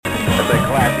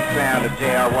sound of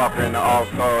JRwalker and the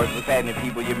All-Stars. What's happening,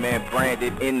 people? Your man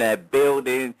Brandon in the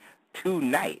building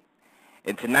tonight.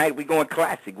 And tonight we going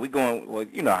classic. We going, well,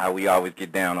 you know how we always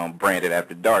get down on Brandon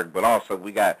After Dark, but also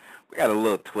we got a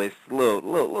little twist, a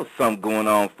little something going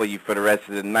on for you for the rest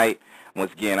of the night.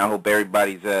 Once again, I hope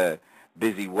everybody's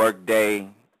busy work day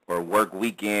or work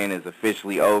weekend is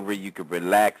officially over. You can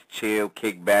relax, chill,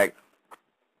 kick back,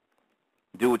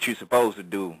 do what you're supposed to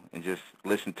do, and just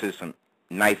listen to some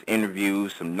nice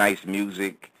interviews, some nice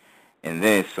music, and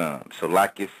then some. So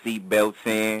lock your seatbelts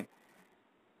in.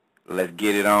 Let's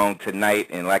get it on tonight.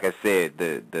 And like I said,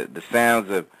 the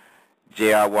sounds of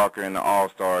JRwalker and the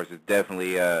All-Stars is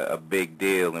definitely a big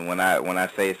deal. And when I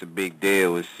say it's a big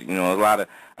deal, it's, you know,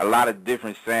 a lot of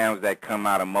different sounds that come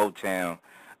out of Motown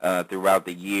throughout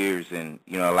the years. And,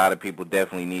 you know, a lot of people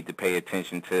definitely need to pay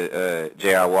attention to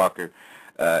JRwalker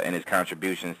and his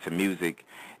contributions to music.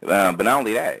 But not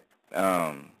only that,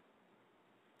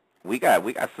 we got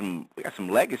some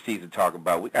legacies to talk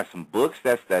about. We got some books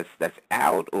that's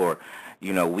out, or,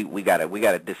 you know, we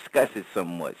gotta discuss it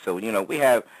somewhat. So, you know,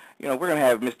 we're gonna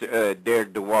have Mr.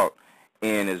 Derick Dewalt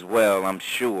in as well, I'm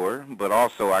sure. But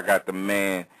also I got the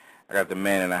man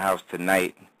in the house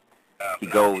tonight. He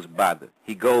goes by the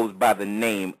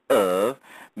name of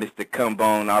Mr.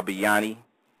 Kumbone Abiani,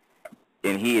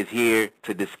 and he is here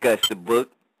to discuss the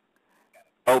book.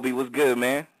 Obi, what's good,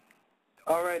 man?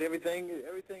 All right, everything is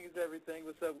everything.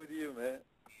 What's up with you, man?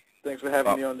 Thanks for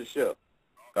having me on the show.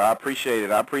 I appreciate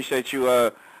it. I appreciate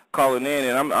you calling in,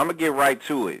 and I'm gonna get right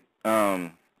to it.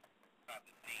 The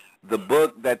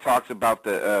book that talks about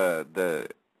the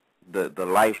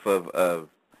life of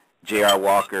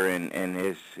JRwalker and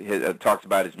his talks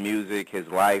about his music, his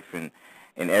life, and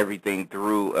everything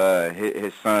through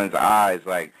his son's eyes.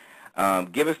 Like,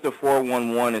 give us the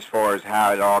 411 as far as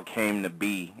how it all came to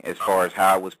be, as far as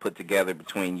how it was put together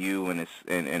between you and his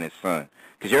son.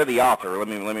 Because you're the author. Let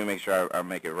me make sure I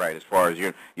make it right. As far as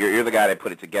you're the guy that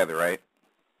put it together, right?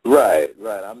 Right.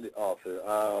 I'm the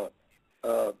author.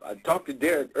 I talked to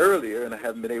Derick earlier, and I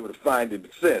haven't been able to find him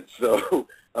since. So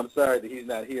I'm sorry that he's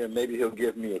not here. Maybe he'll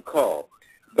give me a call.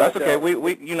 That's okay.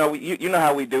 You know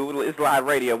how we do. It's live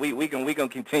radio. We can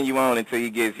continue on until he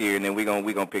gets here, and then we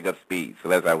gonna pick up speed. So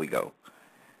that's how we go.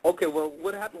 Okay. Well,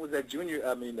 what happened was that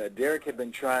Derick had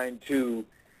been trying to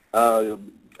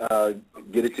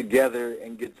get it together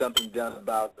and get something done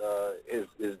about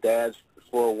his dad's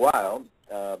for a while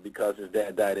because his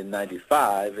dad died in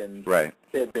 '95, and right.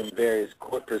 There had been various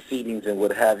court proceedings and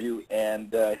what have you,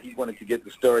 and he wanted to get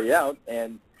the story out,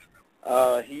 and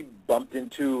he bumped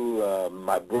into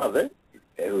my brother,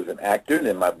 who's an actor, and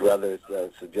then my brother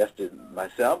suggested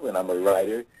myself, and I'm a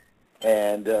writer,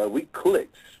 and we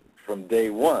clicked from day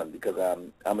one because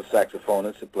I'm a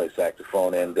saxophonist. I play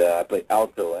saxophone, and I play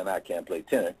alto, and I can't play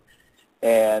tenor.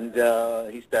 And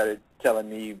he started telling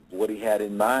me what he had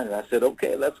in mind, and I said,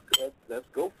 okay, let's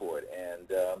go for it.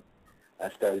 And I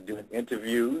started doing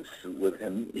interviews with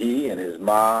him, he and his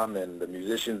mom, and the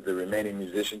remaining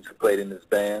musicians who played in his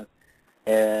band.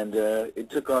 And it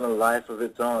took on a life of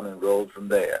its own and rolled from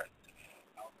there.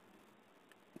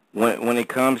 When it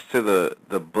comes to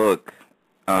the book,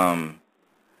 and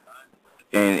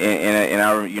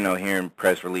I, you know, hearing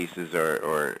press releases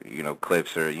or you know,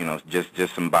 clips or, you know,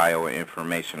 just some bio or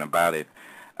information about it,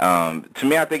 to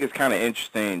me I think it's kind of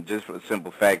interesting just for the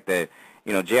simple fact that,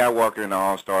 you know, JRwalker and the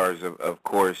All-Stars, of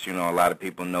course, you know, a lot of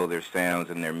people know their sounds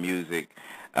and their music.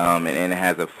 And it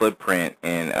has a footprint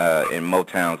in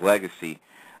Motown's legacy.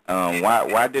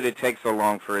 Why did it take so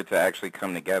long for it to actually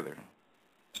come together?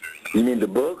 You mean the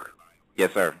book?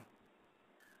 Yes, sir.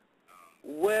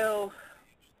 Well,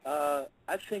 I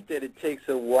think that it takes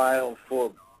a while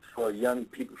for young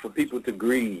people, for people to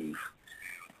grieve,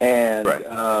 and right.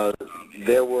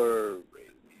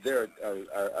 There are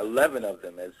 11 of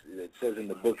them, as it says in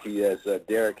the book. He has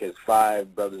Derick has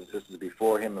 5 brothers and sisters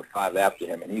before him and 5 after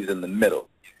him, and he's in the middle.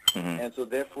 Mm-hmm. And so,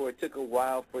 therefore, it took a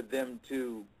while for them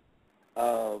to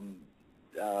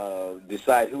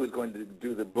decide who was going to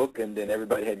do the book, and then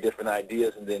everybody had different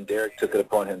ideas, and then Derick took it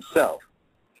upon himself.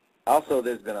 Also,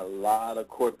 there's been a lot of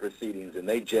court proceedings, and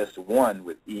they just won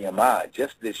with EMI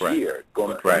just this year,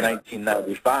 going from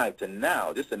 1995 to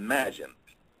now. Just imagine.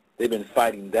 They've been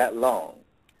fighting that long.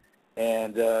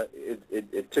 And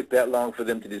it took that long for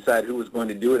them to decide who was going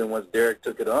to do it, and once Derick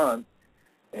took it on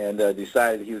and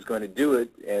decided he was going to do it,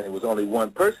 and it was only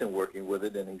one person working with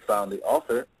it, and he found the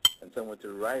author and someone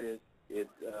to write it, it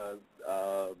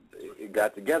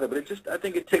got together. But I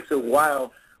think it takes a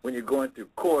while when you're going through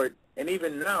court, and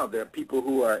even now there are people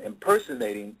who are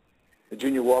impersonating the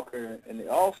Junior Walker and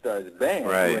the All-Stars band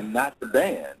who are not the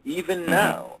band, even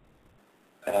now.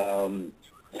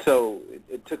 So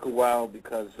it took a while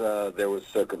because there was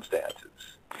circumstances.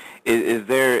 Is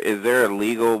there a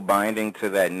legal binding to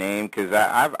that name? Because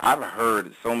I've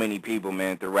heard so many people,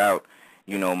 man, throughout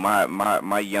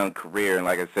my young career, and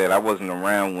like I said, I wasn't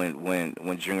around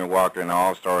when Junior Walker and the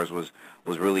All-Stars was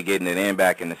really getting it in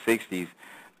back in the '60s.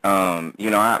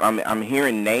 I'm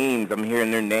hearing names. I'm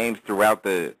hearing their names throughout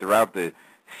the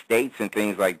states and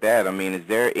things like that. I mean, is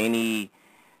there any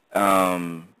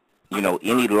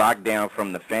any lockdown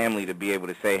from the family to be able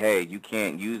to say, hey, you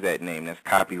can't use that name. That's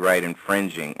copyright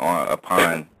infringing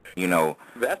upon,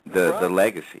 That's the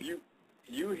legacy.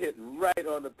 You hit right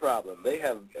on the problem. They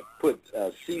have put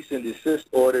cease and desist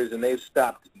orders, and they've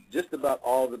stopped just about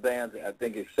all the bands, I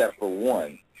think, except for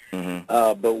one.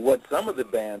 Mm-hmm. But what some of the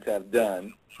bands have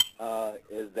done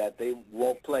is that they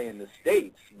won't play in the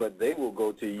States, but they will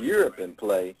go to Europe and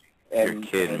play. And, You're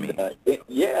kidding me.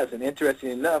 Yes, and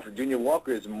interesting enough, Junior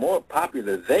Walker is more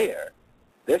popular there.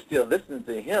 They're still listening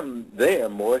to him there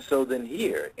more so than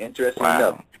here. Interesting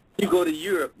enough. You go to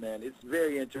Europe, man, it's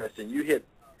very interesting. You hit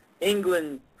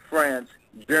England, France,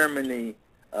 Germany,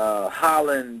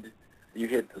 Holland, you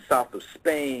hit the south of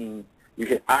Spain, you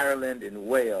hit Ireland and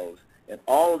Wales, and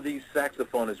all of these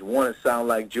saxophonists want to sound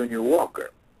like Junior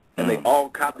Walker. And they all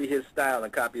copy his style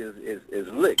and copy his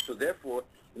licks. So therefore,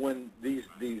 when these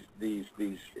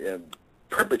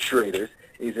perpetrators,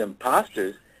 these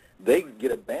imposters, they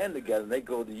get a band together and they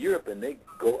go to Europe and they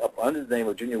go up under the name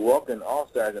of Junior Walker and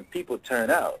All-Stars, and people turn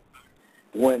out.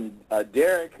 When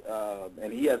Derek,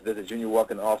 and he has the Junior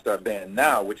Walker and All-Star band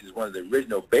now, which is one of the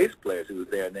original bass players who was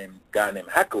there, a guy named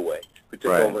Hackaway, who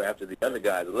took over after the other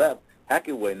guys left.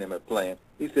 Hackaway and them are playing.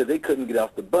 He said they couldn't get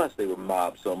off the bus. They were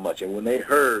mobbed so much. And when they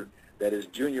heard that it's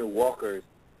Junior Walker's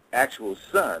actual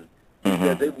son, he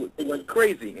said they went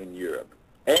crazy in Europe.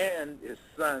 And his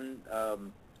son,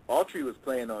 Autry, was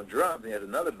playing on drums. He has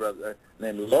another brother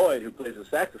named Lloyd who plays the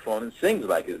saxophone and sings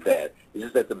like his dad. It's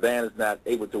just that the band is not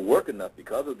able to work enough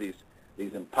because of these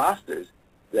imposters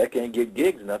that can't get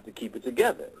gigs enough to keep it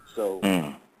together. So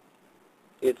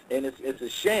it's a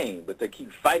shame, but they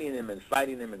keep fighting them and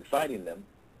fighting them and fighting them.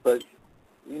 But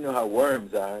you know how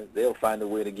worms are; they'll find a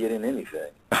way to get in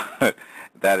anything.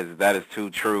 That is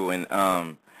too true, and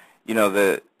I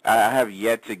have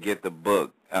yet to get the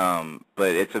book,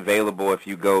 but it's available if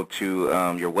you go to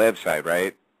your website,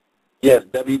 right? Yes,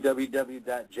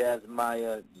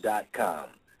 www.jazzmaya.com,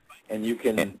 and you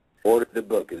can order the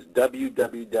book. It's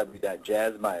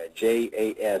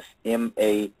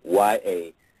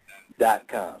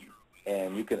www.jazzmaya.com,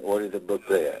 and you can order the book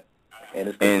there. And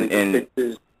it's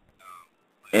pictures.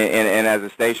 And as the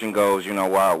station goes,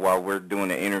 while we're doing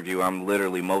the interview, I'm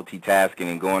literally multitasking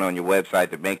and going on your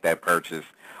website to make that purchase.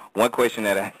 One question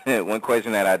that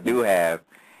I do have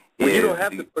is, you don't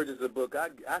have to purchase a book. I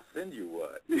send you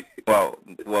one. well,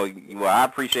 I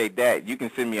appreciate that. You can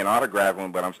send me an autograph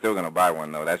one, but I'm still gonna buy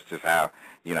one though. That's just how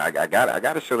I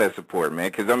got to show that support,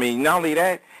 man. Because I mean, not only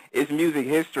that, it's music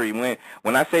history.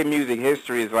 When I say music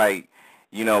history, it's like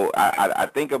I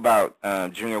think about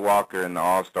Junior Walker and the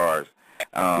All-Stars.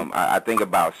 I think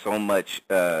about so much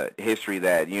history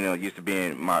that used to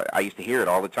be I used to hear it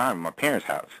all the time in my parents'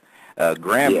 house. My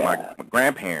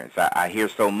grandparents. I hear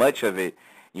so much of it.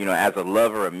 As a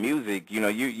lover of music,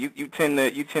 you tend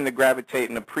to gravitate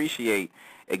and appreciate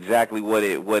exactly what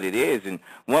it is. And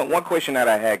one question that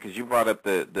I had, because you brought up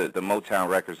the Motown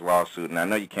Records lawsuit, and I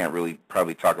know you can't really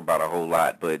probably talk about a whole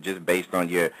lot, but just based on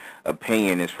your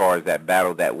opinion as far as that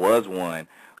battle that was won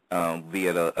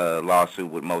via the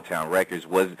lawsuit with Motown Records,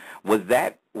 was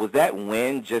that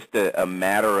win just a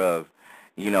matter of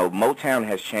Motown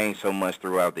has changed so much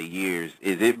throughout the years?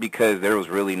 Is it because there was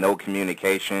really no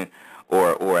communication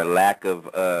or a lack of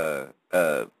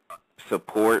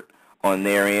support on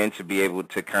their end to be able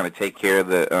to kind of take care of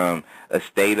the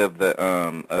estate of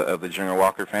the Junior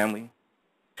Walker family?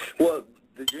 Well,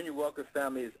 the Junior Walker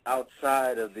family is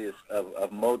outside of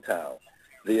Motown.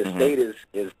 The estate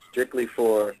is strictly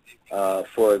for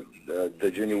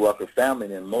the Junior Walker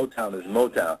family, and Motown is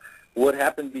Motown. What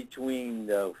happened between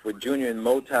for Junior and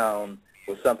Motown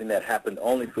was something that happened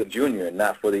only for Junior and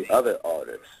not for the other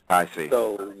artists. I see.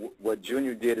 So what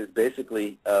Junior did is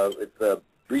basically it's a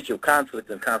breach of conflict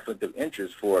and conflict of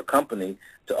interest for a company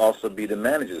to also be the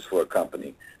managers for a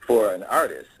company, for an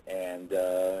artist. And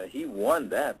he won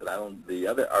that, but the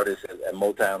other artists at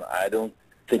Motown, I don't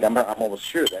think, I'm almost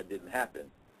sure that didn't happen.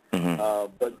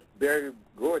 But Barry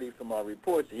Gordy, from our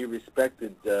reports, he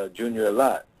respected Junior a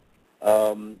lot.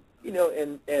 And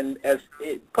as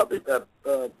public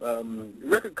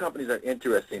record companies are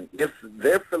interesting. If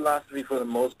their philosophy, for the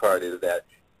most part, is that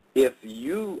if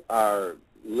you are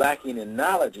lacking in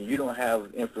knowledge and you don't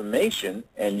have information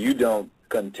and you don't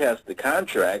contest the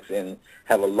contracts and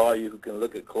have a lawyer who can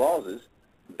look at clauses,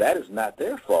 that is not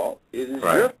their fault. It is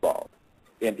your fault.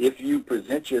 And if you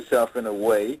present yourself in a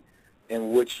way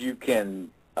in which you can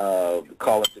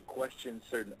call into question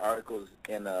certain articles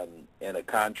in a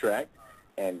contract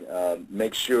and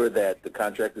make sure that the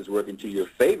contract is working to your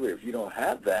favor, if you don't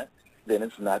have that, then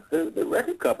it's not the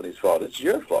record company's fault. It's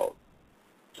your fault.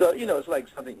 So, you know, it's like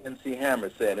something MC Hammer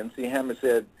said. MC Hammer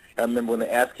said, I remember when they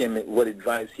asked him what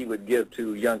advice he would give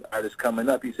to young artists coming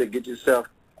up, he said, get yourself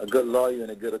a good lawyer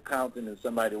and a good accountant and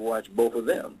somebody to watch both of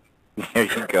them. There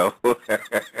you go.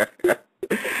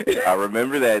 I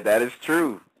remember that. That is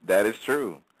true. That is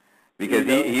true. Because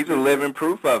he's a living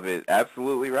proof of it.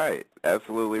 Absolutely right.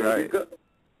 Absolutely right.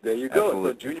 There you go.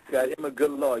 So Junior got him a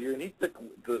good lawyer, and he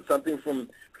took something from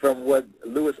what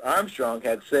Louis Armstrong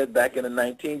had said back in the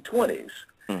 1920s.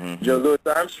 Mm-hmm. Louis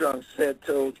Armstrong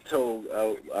told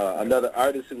another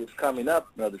artist who was coming up,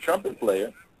 another trumpet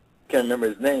player, can't remember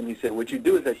his name, he said, what you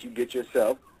do is that you get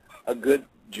yourself a good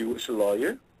Jewish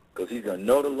lawyer, because he's going to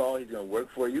know the law, he's going to work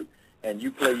for you, and you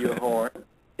play your horn,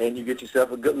 and you get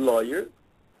yourself a good lawyer,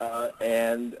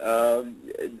 and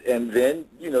then,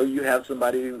 you know, you have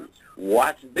somebody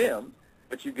watch them,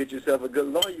 but you get yourself a good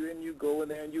lawyer and you go in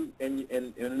there and you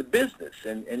in the business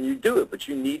and you do it. But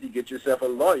you need to get yourself a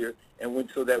lawyer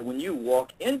so that when you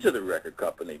walk into the record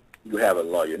company, you have a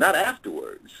lawyer, not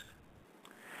afterwards.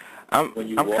 I'm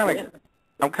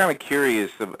kind of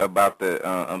curious about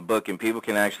the book, and people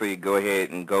can actually go ahead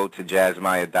and go to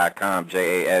jazzmaya.com,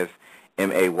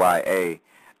 JASMAYA.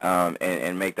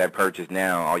 And make that purchase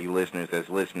now, all you listeners that's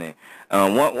listening.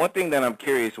 One thing that I'm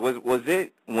curious, was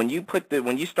it when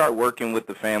you start working with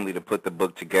the family to put the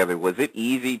book together, was it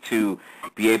easy to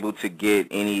be able to get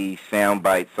any sound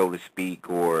bites, so to speak,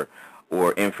 or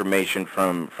information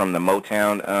from the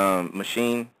Motown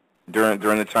machine during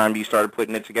the time you started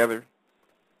putting it together?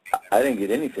 I didn't get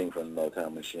anything from the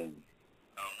Motown machine.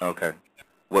 Okay.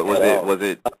 What was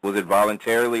it? Was it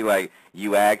voluntarily, like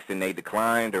you asked and they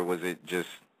declined, or was it just?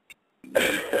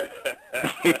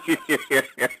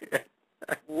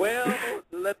 Well,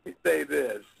 let me say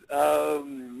this.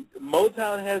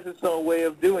 Motown has its own way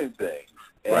of doing things,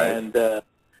 and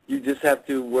you just have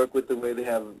to work with the way they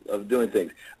have of doing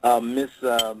things. Miss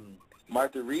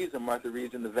Martha Reeves and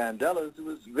the Vandellas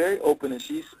was very open, and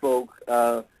she spoke.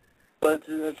 But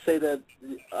let's say that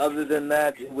other than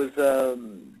that, it was a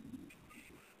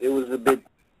bit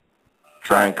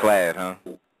ironclad, huh?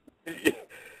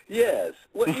 Yes.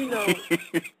 Well, you know,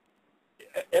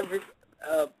 every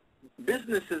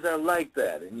businesses are like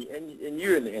that, and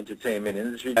you're in the entertainment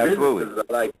industry. Absolutely. Businesses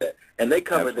are like that, and they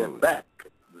cover their back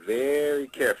very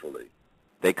carefully.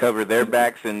 They cover their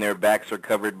backs, and their backs are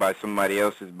covered by somebody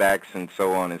else's backs, and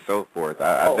so on and so forth.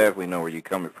 I definitely know where you're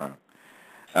coming from.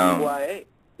 CYA.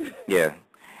 Yeah.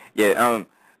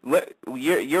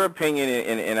 Your opinion,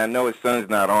 and I know his son's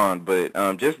not on, but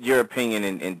just your opinion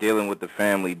in dealing with the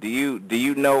family. Do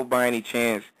you know by any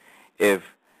chance if,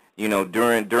 you know,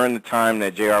 during the time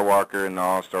that JRwalker and the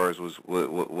All-Stars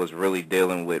was really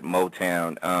dealing with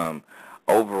Motown,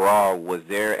 overall, was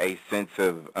there a sense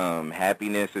of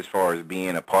happiness as far as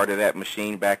being a part of that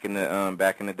machine back in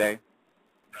the day?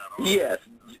 Yes,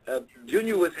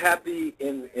 Junior was happy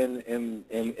in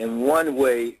one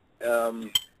way.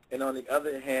 And on the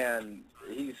other hand,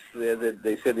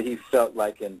 they said that he felt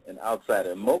like an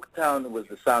outsider. Motown was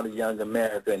the sound of young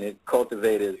America, and it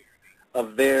cultivated a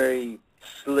very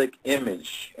slick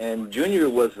image. And Junior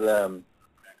was a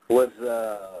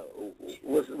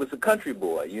country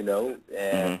boy, you know,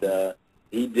 and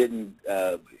he didn't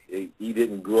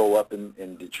grow up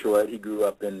in Detroit. He grew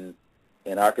up in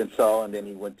Arkansas, and then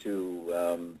he went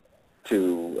to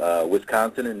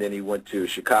Wisconsin, and then he went to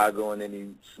Chicago, and then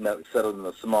he settled in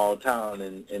a small town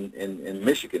in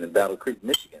Michigan, in Battle Creek,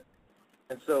 Michigan.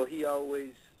 And so he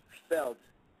always felt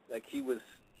like he was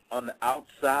on the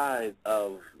outside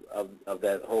of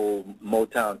that whole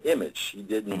Motown image. He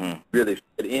didn't really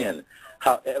fit in.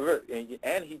 However,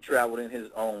 and he traveled in his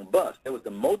own bus. It was the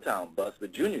Motown bus,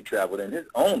 but Junior traveled in his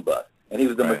own bus, and he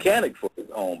was the mechanic for his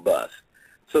own bus.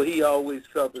 So he always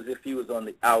felt as if he was on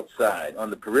the outside, on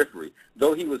the periphery.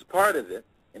 Though he was part of it,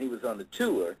 and he was on the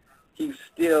tour, he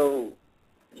still,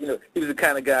 you know, he was the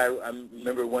kind of guy, I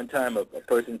remember one time a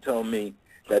person told me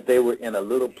that they were in a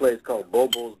little place called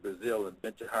Bobo's Brazil in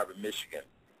Benton Harbor, Michigan.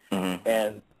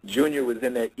 And Junior was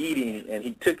in there eating, and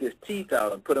he took his teeth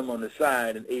out and put them on the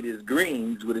side and ate his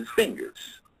greens with his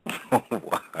fingers.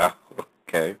 Wow.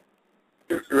 Okay.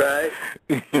 Right?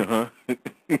 Uh-huh.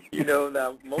 You know,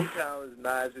 now Motown is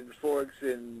knives and forks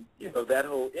and, you know, that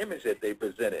whole image that they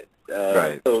presented.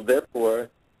 Right. So therefore,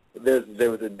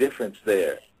 there was a difference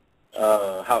there.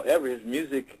 However, his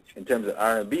music in terms of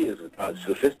R&B is as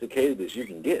sophisticated as you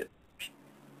can get.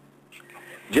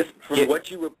 Just from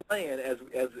what you were playing as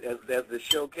the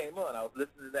show came on, I was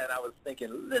listening to that and I was thinking,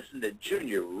 listen to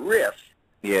Junior riff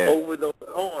over those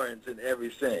horns and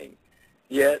everything.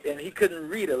 Yeah, and he couldn't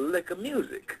read a lick of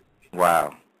music.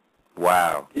 Wow.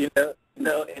 You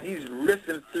know, and he's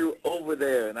riffing through over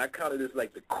there, and I counted this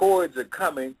like the chords are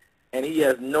coming, and he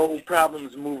has no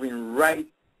problems moving right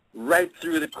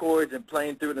through the chords and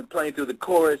playing through the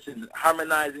chorus and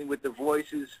harmonizing with the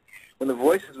voices. When the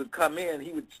voices would come in,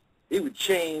 he would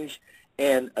change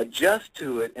and adjust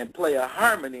to it and play a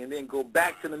harmony and then go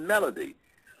back to the melody.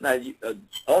 Now,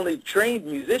 only trained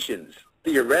musicians,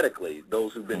 theoretically,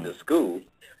 those who've been to school,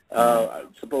 are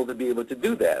supposed to be able to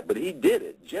do that. But he did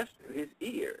it just through his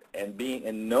ear and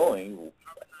knowing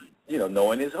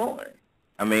his horn.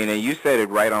 I mean, and you said it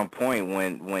right on point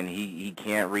when he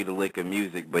can't read a lick of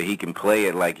music, but he can play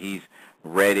it like he's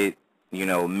read it, you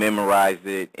know, memorized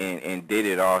it, and did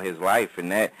it all his life.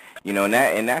 And that, you know,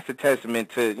 and that's a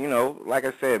testament to, you know, like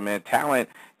I said, man, talent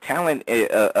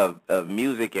of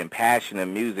music and passion of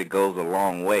music goes a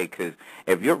long way, because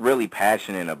if you're really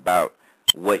passionate about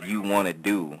what you want to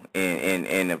do,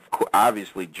 and of course,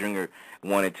 obviously Junior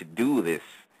wanted to do this,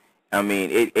 I mean,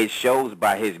 it shows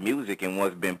by his music and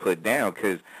what's been put down.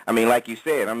 Because, I mean, like you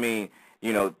said, I mean,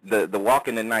 you know, the Walk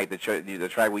in the Night, the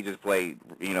track we just played,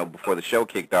 you know, before the show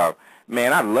kicked off,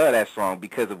 man, I love that song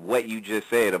because of what you just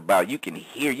said about you can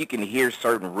hear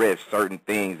certain riffs, certain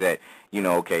things that, you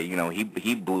know, okay, you know,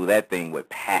 he blew that thing with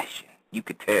passion. You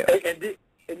could tell. And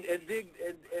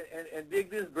dig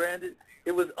this, Brandon.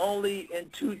 It was only in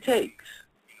 2 takes.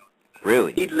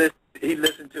 Really? He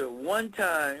listened to it one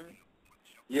time.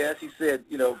 Yes, he said,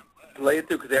 you know, play it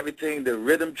through, because everything, the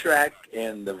rhythm track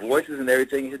and the voices and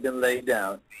everything had been laid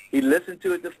down. He listened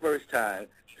to it the first time,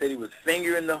 said he was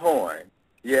fingering the horn,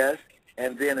 yes,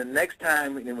 and then the next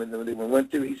time when we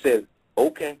went through, he said,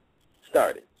 okay,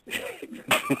 start it.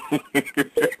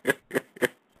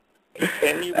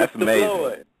 And he was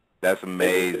blowing. That's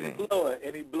amazing. And he was blowing,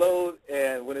 and he blowed,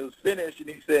 and when it was finished, and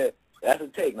he said, that's a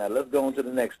take, now let's go on to the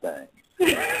next thing.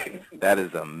 That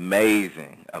is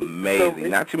amazing.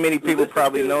 Amazing. Not too many people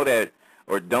probably know that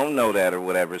or don't know that or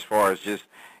whatever, as far as just,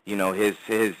 you know, his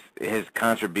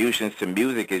contributions to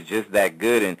music is just that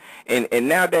good. And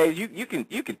nowadays you can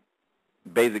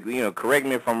basically, you know, correct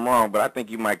me if I'm wrong, but I think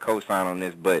you might co-sign on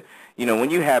this, but, you know, when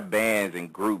you have bands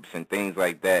and groups and things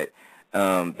like that,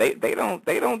 they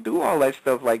don't do all that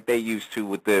stuff like they used to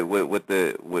with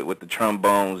the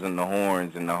trombones and the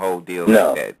horns and the whole deal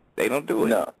like that. They don't do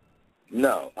it.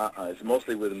 No, it's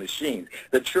mostly with the machines.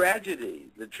 The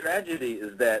tragedy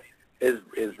is that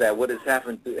what has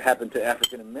happened to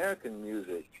African American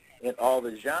music in all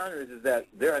the genres is that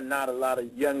there are not a lot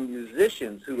of young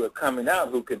musicians who are coming out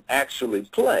who can actually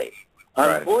play.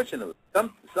 Right. Unfortunately,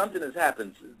 something has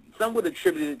happened. Some would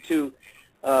attribute it to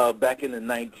back in the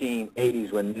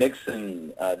 1980s when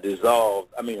Nixon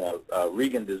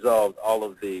Reagan dissolved all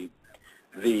of the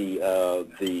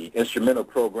instrumental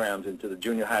programs into the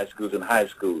junior high schools and high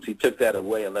schools. He took that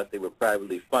away unless they were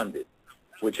privately funded,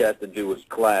 which has to do with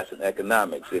class and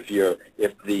economics. If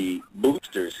the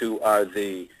boosters, who are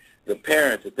the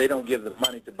parents, if they don't give the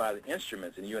money to buy the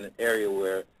instruments, and you're in an area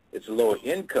where it's lower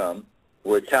income,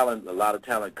 where a lot of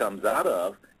talent comes out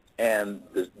of, and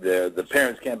the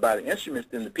parents can't buy the instruments,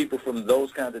 then the people from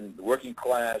those kinds of working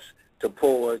class to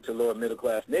poor to lower middle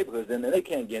class neighborhoods, and then they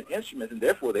can't get instruments, and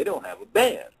therefore they don't have a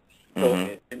band.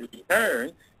 So in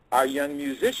return, our young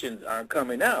musicians aren't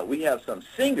coming out. We have some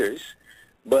singers,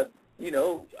 but, you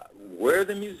know, where are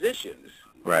the musicians?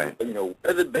 Right. You know,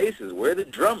 where are the bassists? Where are the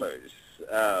drummers?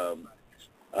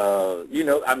 You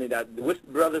know, I mean, what's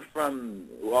the brother from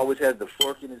who always has the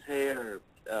fork in his hair?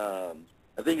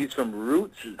 I think he's from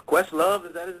Roots. Questlove,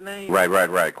 is that his name? Right.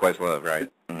 Questlove,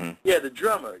 right. Mm-hmm. Yeah, the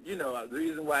drummer. You know, the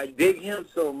reason why I dig him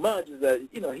so much is that,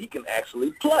 you know, he can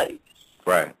actually play.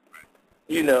 Right.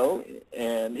 You know,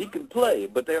 and he can play.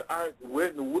 But there aren't,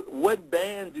 what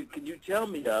band can you tell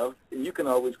me of, and you can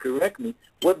always correct me,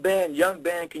 what young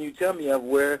band can you tell me of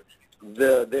where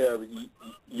there are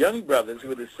young brothers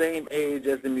who are the same age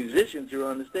as the musicians who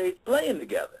are on the stage playing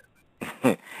together?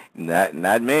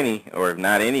 Not many, or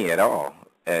not any at all.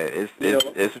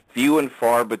 It's few and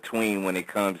far between when it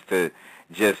comes to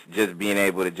just being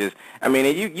able to just. I mean,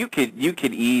 you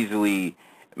could easily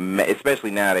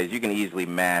especially nowadays, you can easily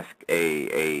mask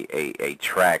a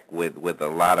track with a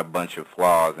lot of bunch of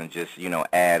flaws and just, you know,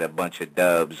 add a bunch of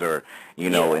dubs or, you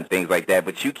know, and things like that.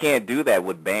 But you can't do that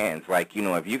with bands. Like, you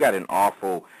know, if you got an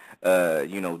awful,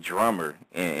 you know, drummer,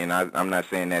 and I'm not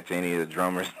saying that to any of the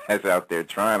drummers that's out there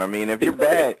trying. I mean, if you're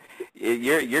bad,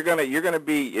 you're gonna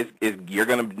be,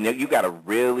 you gotta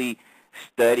really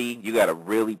study, you got to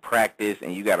really practice,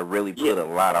 and you got to really put a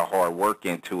lot of hard work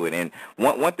into it. And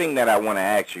one thing that I want to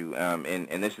ask you,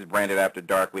 and this is Branded After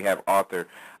Dark, we have author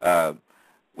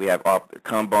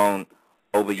Kumbone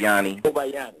Obayani.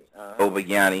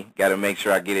 Obayani. Got to make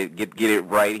sure I get it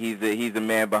right. He's the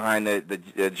man behind the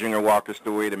JRwalker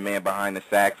story, the man behind the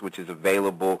sax, which is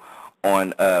available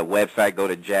on website. Go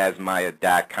to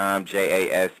jazzmaya.com,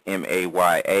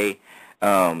 JASMAYA.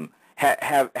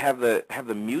 Have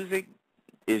the music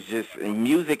is just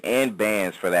music and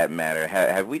bands for that matter.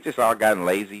 Have we just all gotten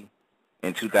lazy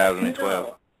in 2012?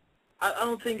 No, I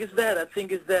don't think it's that. I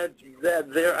think it's that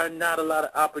there are not a lot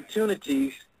of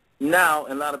opportunities now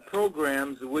and a lot of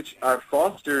programs which are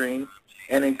fostering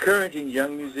and encouraging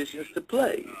young musicians to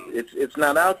play. It's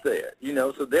not out there, you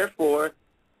know. So therefore,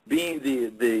 being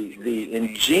the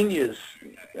ingenious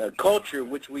culture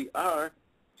which we are,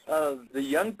 the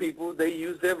young people, they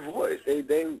use their voice.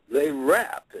 They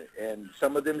rap, and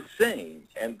some of them sing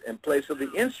and play some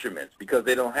of the instruments because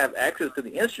they don't have access to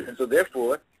the instruments. So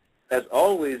therefore, as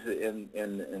always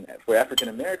for African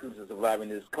Americans who survive in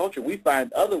this culture, we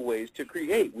find other ways to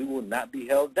create. We will not be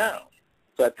held down.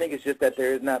 So I think it's just that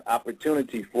there is not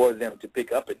opportunity for them to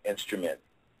pick up an instrument,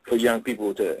 for young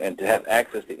people to have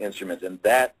access to instruments, and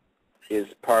that is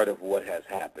part of what has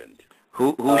happened.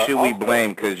 Who should we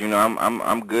blame? Because, you know,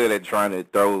 I'm good at trying to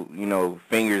throw, you know,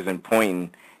 fingers and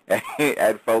pointing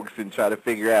at folks and try to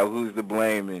figure out who's to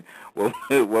blame and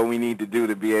what we need to do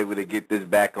to be able to get this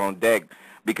back on deck.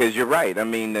 Because you're right. I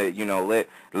mean, you know,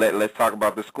 let's talk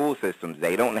about the school systems.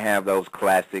 They don't have those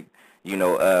classic, you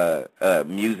know,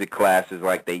 music classes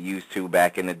like they used to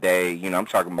back in the day. You know, I'm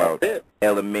talking about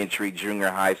elementary, junior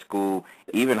high school,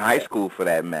 even high school for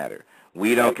that matter.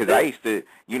 We don't, because I used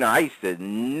to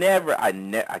never,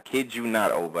 I kid you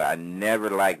not, I never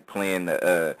liked playing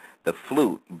the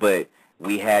flute, but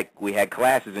we had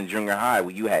classes in junior high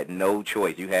where you had no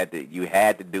choice. You had to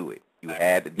do it. You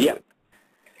had to do it.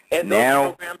 And now,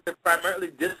 those programs have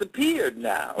primarily disappeared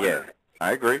now. Yeah,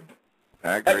 I agree.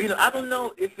 You know, I don't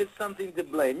know if it's something to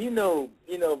blame. You know,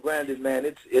 Brandon,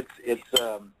 man,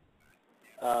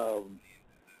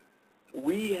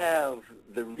 we have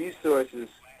the resources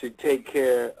to take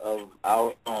care of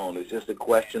our own. It's just a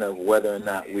question of whether or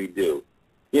not we do.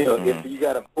 You know, if you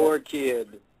got a poor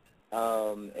kid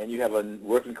and you have a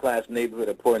working class neighborhood,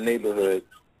 a poor neighborhood,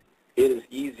 it is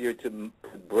easier to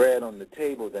put bread on the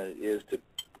table than it is to,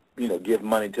 you know, give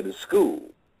money to the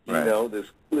school. You know, the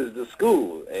school is the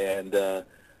school. And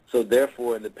so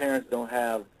therefore, the parents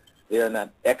they are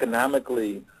not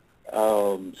economically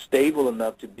stable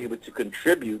enough to be able to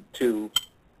contribute to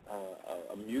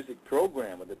a music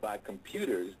program or to buy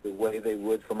computers the way they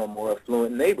would from a more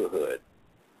affluent neighborhood.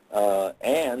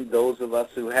 And those of us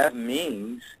who have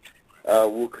means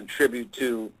will contribute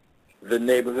to the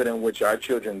neighborhood in which our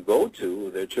children go to,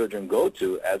 or their children go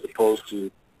to, as opposed to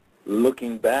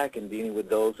looking back and dealing with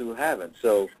those who haven't.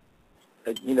 So,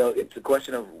 you know, it's a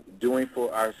question of doing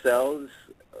for ourselves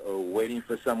or waiting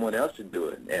for someone else to do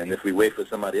it. And if we wait for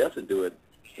somebody else to do it,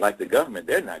 like the government,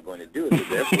 they're not going to do it. So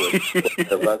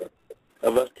therefore,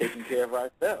 of us taking care of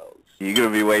ourselves. You're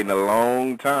going to be waiting a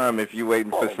long time if you're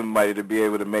waiting for somebody to be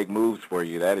able to make moves for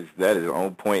you. That is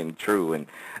on point and true. And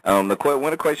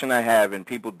one question I have, and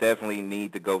people definitely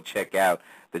need to go check out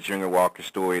the JRwalker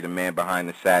story, the man behind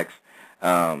the sax.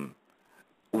 When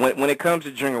it comes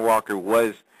to JRwalker,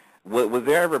 was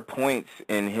there ever points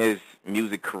in his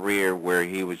music career where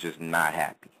he was just not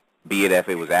happy, be it if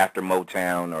it was after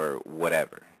Motown or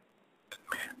whatever?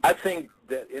 I think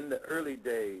that in the early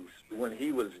days, when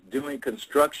he was doing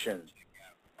construction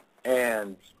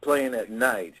and playing at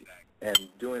night and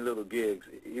doing little gigs,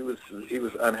 he was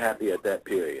unhappy at that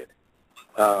period.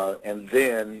 And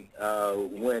then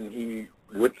when he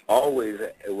would always,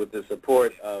 with the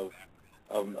support of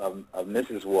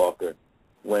Mrs. Walker,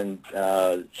 when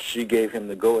she gave him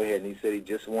the go-ahead, and he said he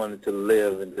just wanted to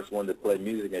live and just wanted to play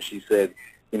music, and she said,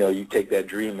 you know, you take that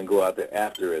dream and go out there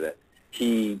after it.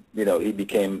 He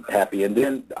became happy. And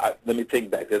then, let me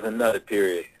think back, there's another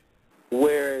period,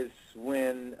 whereas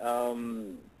when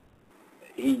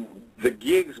the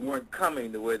gigs weren't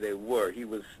coming the way they were. He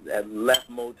had left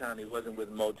Motown, he wasn't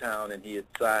with Motown, and he had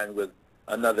signed with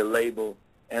another label,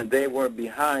 and they weren't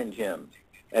behind him,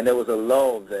 and there was a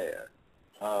lull there.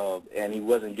 and he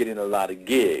wasn't getting a lot of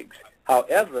gigs.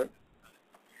 However,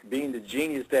 being the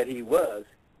genius that he was,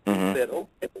 he said,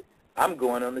 okay, I'm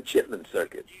going on the Chitlin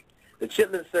Circuit. The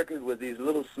Chitlin Circuit was these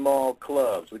little small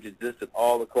clubs which existed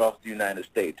all across the United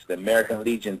States, the American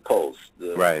Legion Post,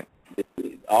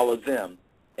 all of them.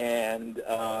 And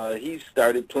he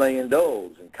started playing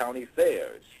those in county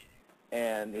fairs.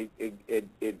 And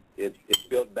it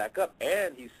built back up.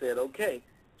 And he said, okay,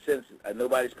 since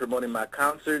nobody's promoting my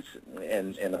concerts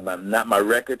and not my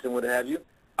records and what have you,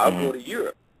 I'll go to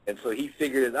Europe. And so he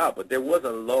figured it out. But there was a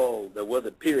lull, there was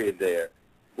a period there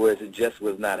where it just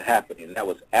was not happening. That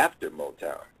was after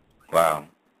Motown. Wow.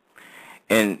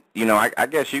 And, you know, I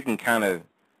guess you can kind of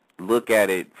look at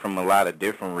it from a lot of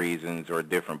different reasons or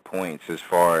different points as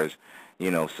far as, you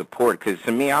know, support. Because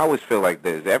to me, I always feel like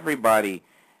this. Everybody,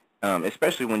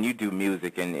 especially when you do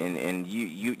music and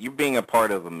you being a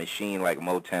part of a machine like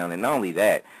Motown, and not only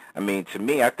that, I mean, to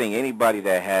me, I think anybody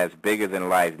that has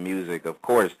bigger-than-life music, of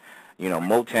course, you know,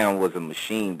 Motown was a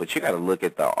machine, but you got to look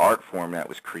at the art form that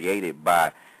was created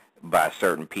by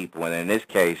certain people, and in this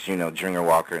case, you know,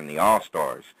 JRwalker and the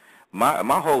All-Stars.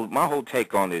 My whole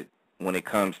take on it when it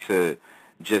comes to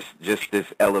just this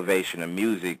elevation of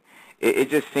music, it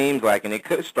just seems like, and it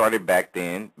could have started back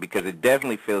then, because it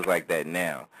definitely feels like that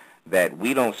now, that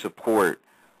we don't support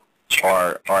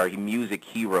our music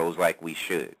heroes like we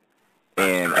should.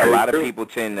 And a lot of people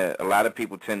tend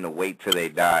to wait till they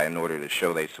die in order to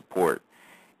show their support.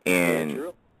 And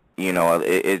you know,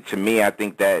 it to me, I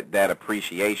think that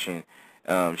appreciation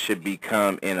should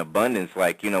become in abundance.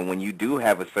 Like, you know, when you do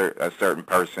have a certain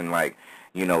person, like,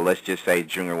 you know, let's just say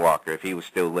JRwalker, if he was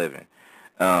still living,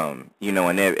 you know,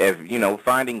 and if you know,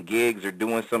 finding gigs or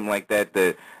doing something like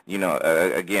that, you know,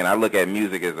 again, I look at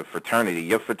music as a fraternity.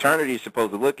 Your fraternity is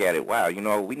supposed to look at it. Wow, you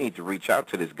know, we need to reach out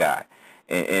to this guy.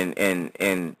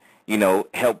 And you know,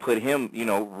 help put him, you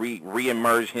know,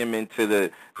 re-emerge him into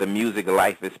the music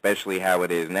life, especially how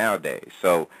it is nowadays.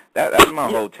 So that's my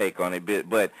whole take on it.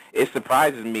 But it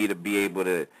surprises me to be able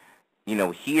to, you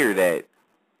know, hear that,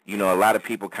 you know, a lot of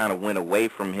people kind of went away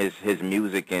from his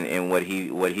music and what he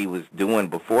was doing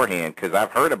beforehand. Because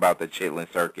I've heard about the Chitlin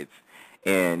circuits,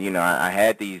 and you know, I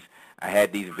had these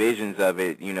visions of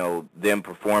it, you know, them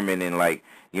performing in, like,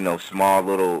 you know, small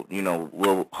little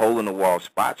hole in the wall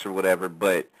spots or whatever,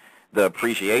 but the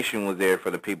appreciation was there for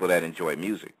the people that enjoy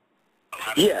music.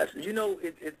 Yes, you know,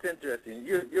 it's interesting.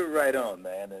 You're right on,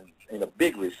 man, and a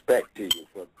big respect to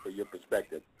you for your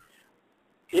perspective.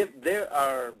 If there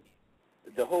are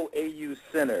the whole AU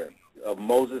Center of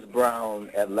Moses Brown,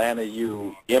 Atlanta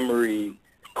U, Emory,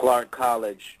 Clark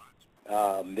College,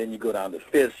 then you go down to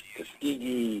Fisk,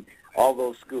 Tuskegee, all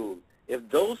those schools. If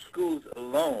those schools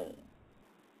alone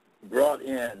brought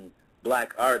in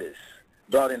black artists,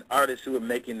 brought in artists who were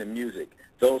making the music,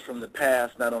 those from the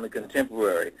past, not only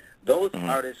contemporary, those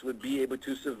artists would be able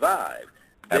to survive.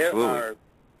 Absolutely.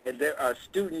 There are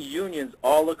student unions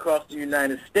all across the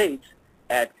United States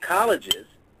at colleges,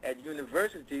 at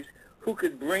universities, who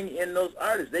could bring in those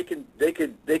artists. They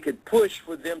could push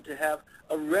for them to have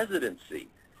a residency,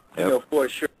 you know, for a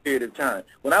short period of time.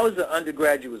 When I was in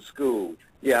undergraduate school,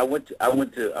 I went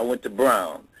to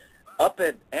Brown. Up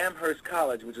at Amherst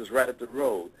College, which was right up the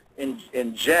road,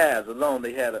 in jazz alone,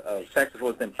 they had a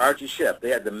saxophonist named Archie Shepp. They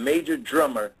had the major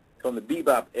drummer from the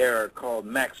bebop era called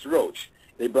Max Roach.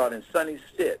 They brought in Sonny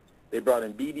Stitt. They brought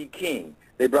in B.B. King.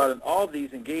 They brought in all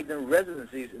these and gave them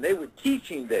residencies, and they were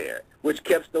teaching there, which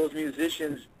kept those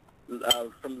musicians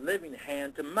from living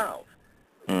hand to mouth.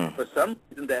 For some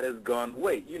reason, that has gone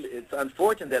away. It's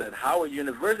unfortunate that at Howard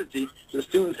University, the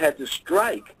students had to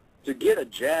strike to get a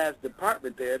jazz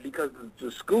department there because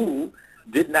the school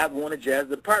did not want a jazz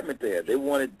department there. They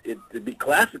wanted it to be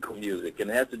classical music, and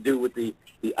it has to do with the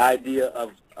idea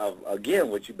of again,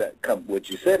 what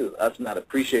you said is us not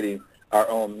appreciating our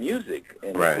own music,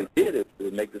 and if we did, it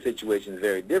would make the situation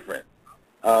very different.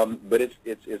 But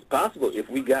it's possible if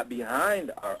we got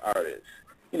behind our artists.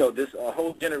 You know, this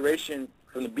whole generation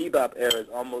from the bebop era is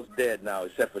almost dead now,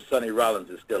 except for Sonny Rollins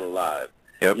is still alive.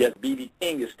 Yes, B.B.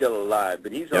 King is still alive,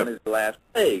 but he's on his last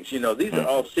legs. You know, these are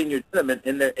all senior gentlemen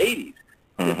in their 80s.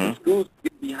 If the schools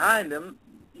get behind them,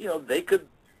 you know, they could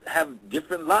have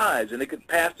different lives, and they could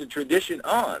pass the tradition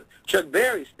on. Chuck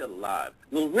Berry's still alive.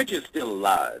 Little Richard's still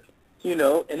alive. You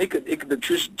know, and the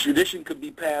tradition could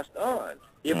be passed on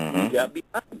if we got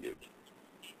behind it.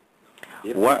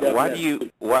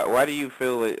 Why do you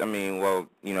feel it? I mean, well,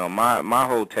 you know, my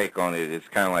whole take on it is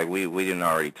kind of like we didn't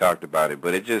already talked about it,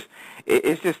 but it's just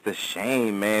a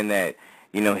shame, man, that,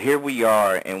 you know, here we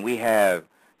are and we have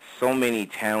so many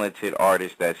talented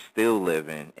artists that still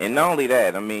living, and not only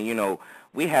that, I mean, you know,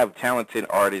 we have talented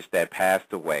artists that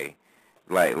passed away,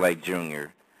 like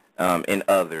Junior, and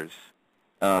others,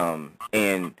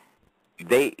 and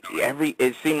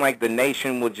it seemed like the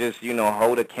nation would just,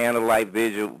 hold a candlelight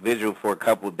vigil for a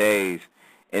couple days,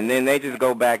 and then they just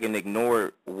go back and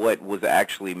ignore what was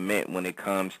actually meant when it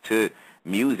comes to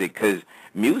music, because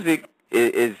music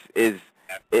it's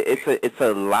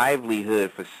a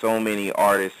livelihood for so many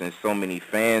artists and so many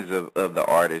fans of the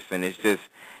artists, and it's just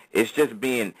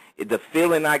being the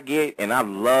feeling I get, and I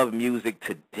love music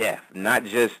to death, not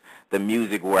just the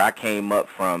music where I came up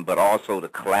from, but also the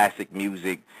classic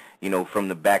music, from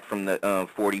the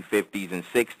 40s, 50s, and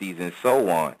 60s, and so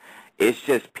on. It's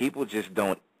just people just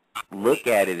don't look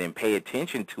at it and pay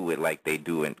attention to it like they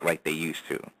do and like they used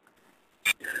to.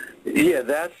 Yeah,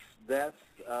 that's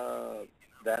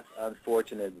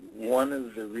unfortunate. One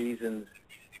of the reasons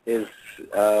is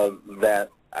that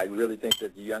I really think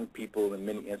that the young people in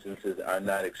many instances are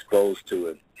not exposed to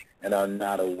it and are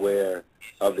not aware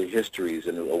of the histories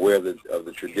and aware of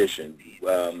the tradition.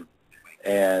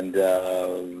 And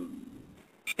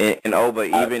Oba,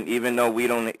 even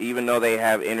though they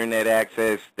have internet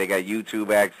access, they got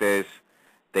YouTube access,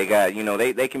 they got,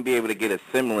 they can be able to get a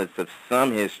semblance of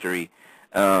some history,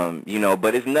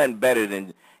 but it's nothing better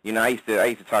than, I used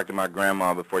to talk to my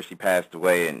grandma before she passed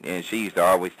away, and she used to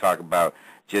always talk about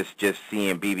just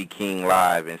seeing B.B. King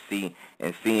live and seeing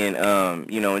and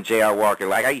JRwalker.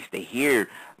 Like, I used to hear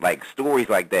like stories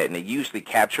like that, and it usually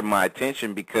captured my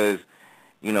attention because,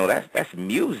 that's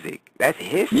music, that's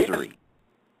history.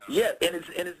 Yeah, and it's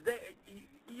there.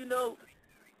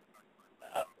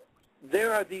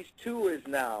 There are these tours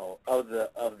now of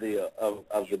the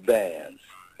bands,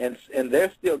 and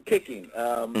they're still kicking.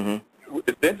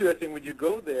 It's interesting when you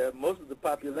go there. Most of the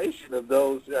population of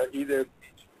those are either,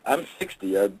 I'm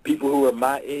 60, are people who are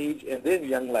my age, and then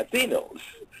young Latinos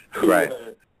who are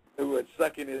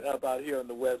sucking it up out here on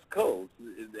the West Coast,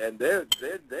 and they're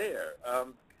there.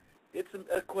 It's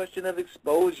a question of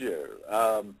exposure.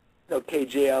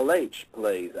 KJLH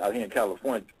plays out here in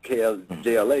California.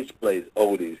 JLH plays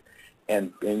oldies,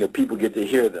 and people get to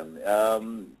hear them.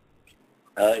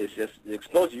 It's just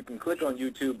exposure. You can click on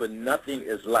YouTube, but nothing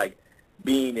is like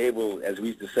being able, as we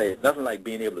used to say, nothing like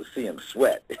being able to see them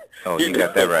sweat. Oh, you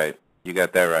got that right. You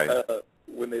got that right.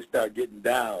 When they start getting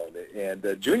down,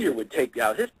 and Junior would take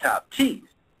out his top teeth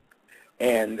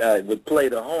and would play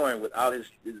the horn without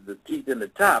the teeth in the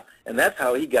top, and that's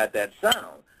how he got that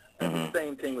sound. The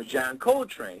same thing with John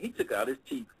Coltrane. He took out his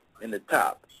teeth in the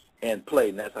top and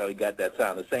played, and that's how he got that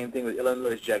sound. The same thing with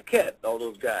Illinois Jacquet, all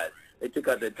those guys. They took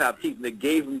out their top teeth, and they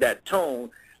gave him that tone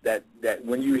that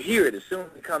when you hear it, as soon as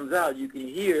it comes out, you can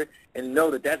hear and know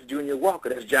that that's Junior Walker,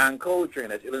 that's John Coltrane,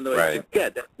 that's Illinois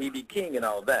Jacquet, that's B.B. King and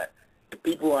all that. If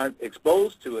people aren't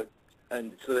exposed to it,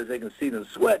 and so that they can see them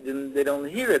sweat, then they don't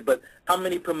hear it. But how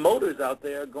many promoters out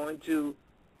there are going to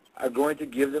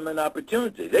give them an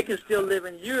opportunity? They can still live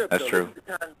in Europe. That's true.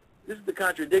 This is the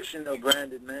contradiction, though,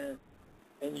 Brandon, man.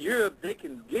 In Europe, they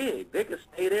can gig. They can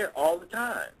stay there all the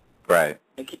time. Right.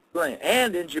 And keep playing.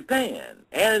 And in Japan,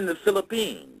 and in the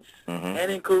Philippines, and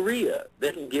in Korea,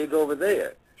 they can gig over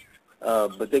there.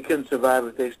 But they couldn't survive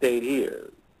if they stayed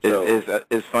here. So,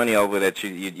 it's funny over that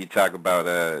you talk about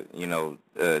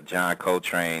John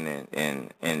Coltrane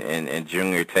and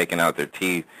Junior taking out their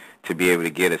teeth to be able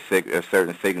to get a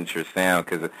certain signature sound,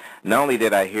 because not only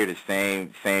did I hear the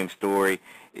same story,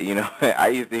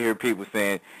 I used to hear people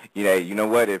saying, you know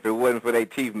what, if it wasn't for their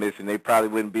teeth missing, they probably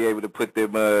wouldn't be able to put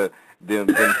them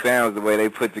sounds the way they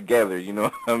put together. You know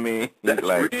what I mean? That's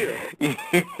real.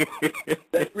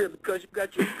 That's real, because you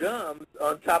got your gums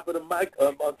on top of the mic,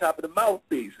 on top of the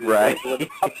mouthpiece. Right. When the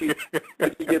mouthpiece,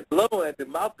 if you get blowing, the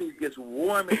mouthpiece gets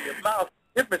warm in your mouth.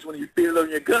 Difference when you feel it on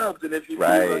your gums and if you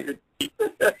feel it on your teeth.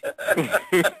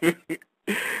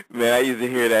 Man, I used to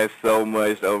hear that so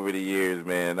much over the years,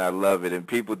 man. I love it, and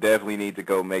people definitely need to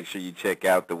go make sure you check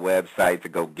out the website to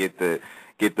go get the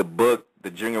book,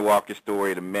 The Junior Walker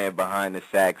Story, The Man Behind the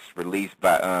Sax, released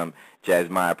by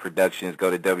Jazzmaya Productions.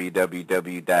 Go to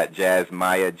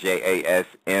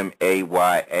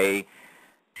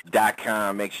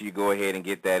www.jazzmaya.com. Make sure you go ahead and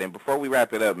get that. And before we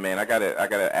wrap it up, man, I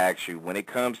gotta ask you, when it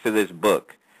comes to this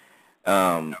book,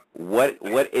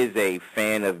 what is a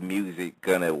fan of music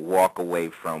gonna walk away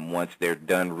from once they're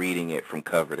done reading it from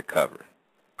cover to cover?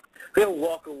 They'll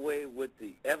walk away with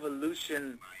the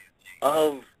evolution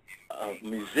of a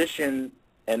musician,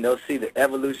 and they'll see the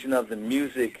evolution of the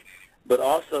music, but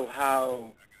also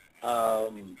how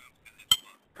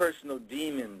personal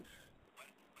demons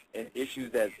and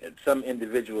issues that some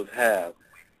individuals have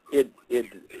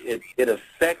it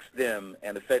affects them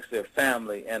and affects their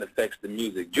family and affects the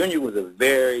music. Junior was a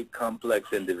very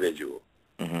complex individual,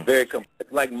 very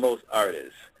complex, like most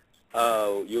artists.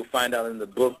 You'll find out in the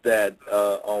book that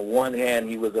on one hand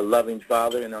he was a loving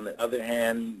father, and on the other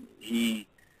hand he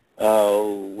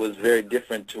was very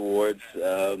different towards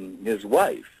his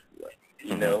wife.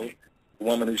 You know, the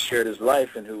woman who shared his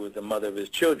life and who was the mother of his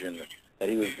children. That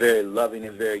he was very loving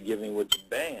and very giving with the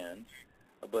band,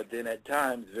 but then at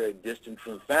times very distant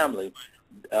from family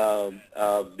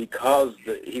because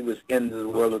he was in the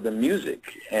world of the music.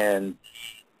 And,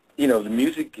 you know, the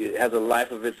music has a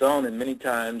life of its own, and many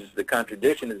times the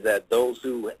contradiction is that those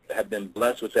who have been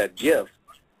blessed with that gift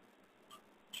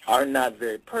are not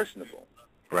very personable.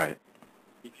 Right.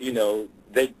 You know,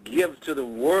 they give to the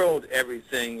world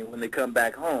everything, and when they come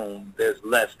back home, there's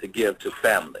less to give to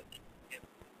family.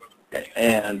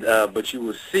 And but you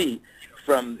will see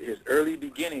from his early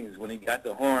beginnings when he got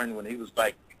the horn, when he was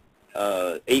like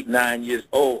 8, 9 years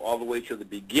old, all the way to the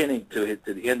beginning, to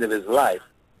the end of his life,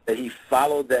 that he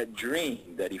followed that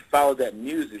dream, that he followed that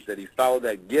music, that he followed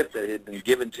that gift that had been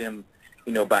given to him,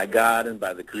 you know, by God and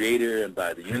by the Creator and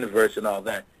by the universe and all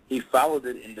that. He followed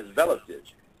it and developed it.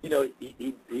 You know,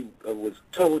 he was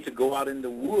told to go out in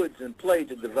the woods and play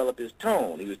to develop his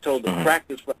tone. He was told to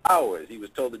practice for hours. He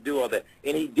was told to do all that.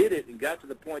 And he did it and got to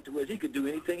the point to where he could do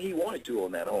anything he wanted to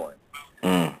on that horn.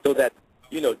 So that,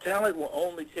 you know, talent will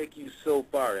only take you so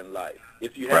far in life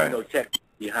if you have no technique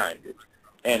behind it.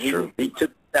 And he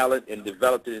took talent and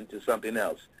developed it into something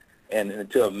else and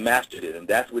until mastered it. And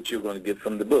that's what you're going to get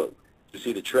from the book. You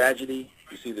see the tragedy,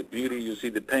 you see the beauty, you see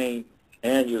the pain,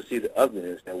 and you'll see the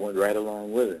ugliness that went right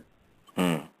along with it.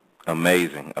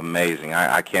 Amazing, amazing.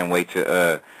 I can't wait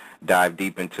to dive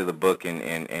deep into the book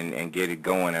and get it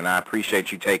going. And I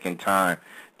appreciate you taking time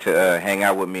to hang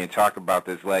out with me and talk about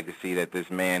this legacy that this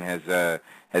man has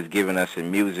given us in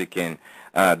music. And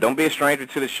don't be a stranger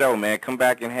to the show, man. Come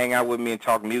back and hang out with me and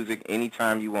talk music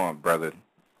anytime you want, brother.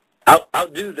 I'll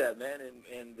do that, man.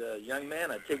 And young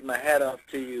man, I take my hat off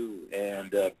to you,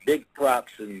 and big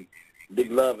props and big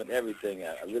love and everything.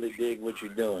 I really dig what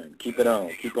you're doing. Keep it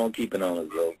on. Keep on keeping on,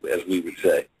 as we would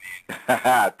say.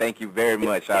 Thank you very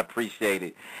much. I appreciate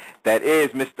it. That is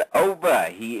Mr. Ova.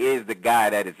 He is the guy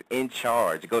that is in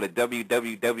charge. Go to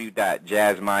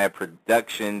www.jazzmaya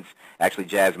Productions, actually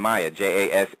Jazzmaya,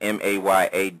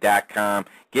 JASMAYA.com.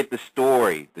 Get the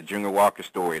story, the JRwalker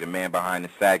story, the man behind the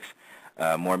sax.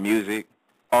 More music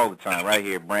all the time right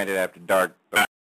here, Branded After Dark.